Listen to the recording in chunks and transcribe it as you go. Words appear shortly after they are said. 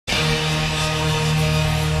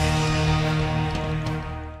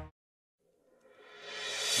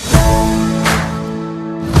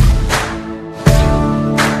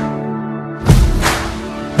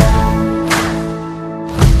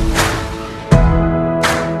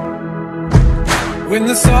when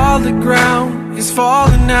the solid ground is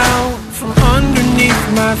falling out from underneath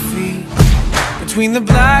my feet. Between the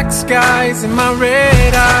black skies and my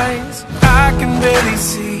red eyes, I can barely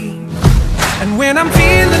see. And when I'm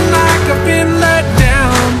feeling like I've been let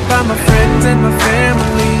down by my friends and my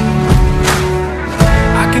family,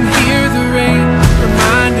 I can hear the rain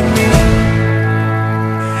reminding me.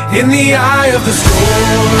 In the eye of the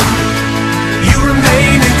storm, you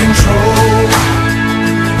remain in control.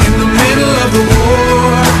 In the middle of the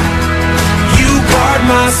war, you guard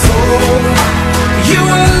my soul. You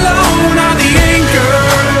alone are the anchor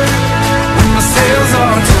when my sails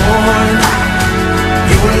are torn.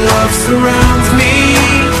 Your love surrounds me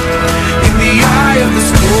in the eye of the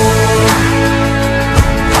storm.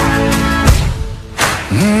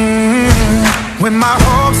 When my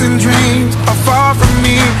hopes and dreams are far from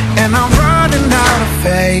me and I'm running out of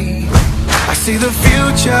faith, I see the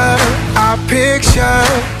future I picture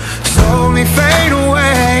slowly fade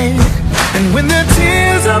away. And when the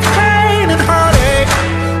tears of pain and heartache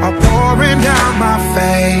are pouring down my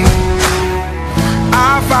face,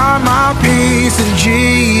 I find my peace in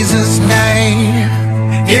Jesus' name.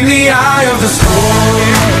 In the eye of the storm,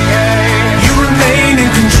 you remain in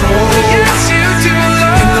control. Yes, you do,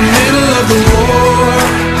 Lord. In the middle of the war,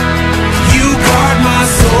 you guard my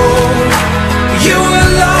soul. You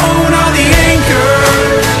alone are the anchor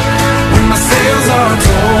when my sails are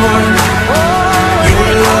torn. Your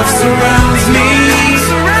love surrounds me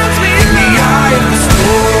in the eye of the storm.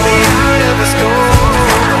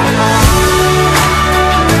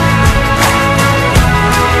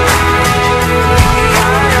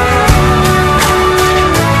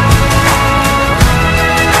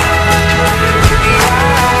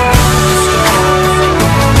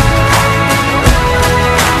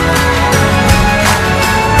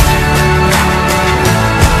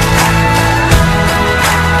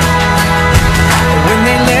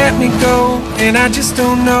 And I just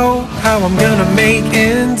don't know how I'm gonna make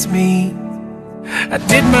ends meet. I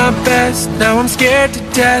did my best, now I'm scared to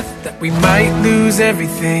death that we might lose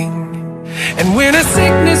everything. And when a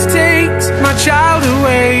sickness takes my child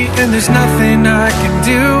away and there's nothing I can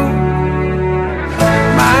do,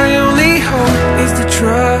 my only hope is to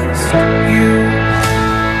trust you.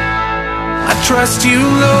 I trust you,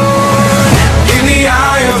 Lord. In the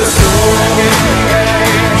eye of the storm,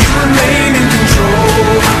 you remain in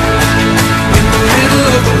control. Middle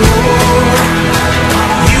of the war,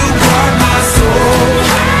 you guard my soul.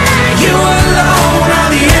 You alone are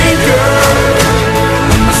the anchor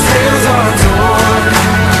when my sails are torn.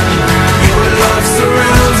 Your love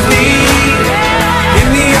surrounds me in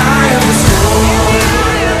the eye of the storm.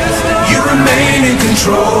 You remain in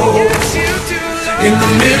control. In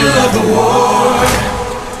the middle of the war,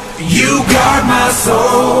 you guard my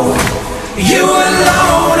soul. You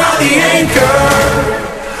alone are the anchor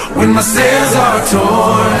when my sails are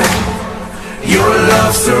torn. Your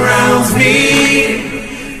love surrounds me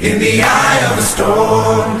in the eye of the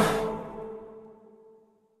storm.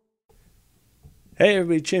 Hey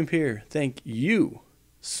everybody, Chimp here. Thank you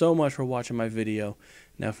so much for watching my video.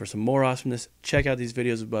 Now for some more awesomeness, check out these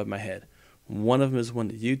videos above my head. One of them is one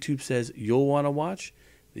that YouTube says you'll want to watch.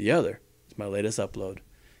 The other is my latest upload.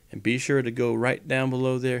 And be sure to go right down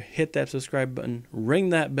below there, hit that subscribe button, ring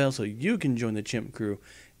that bell so you can join the Chimp crew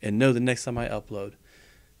and know the next time I upload.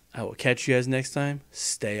 I will catch you guys next time.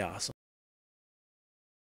 Stay awesome.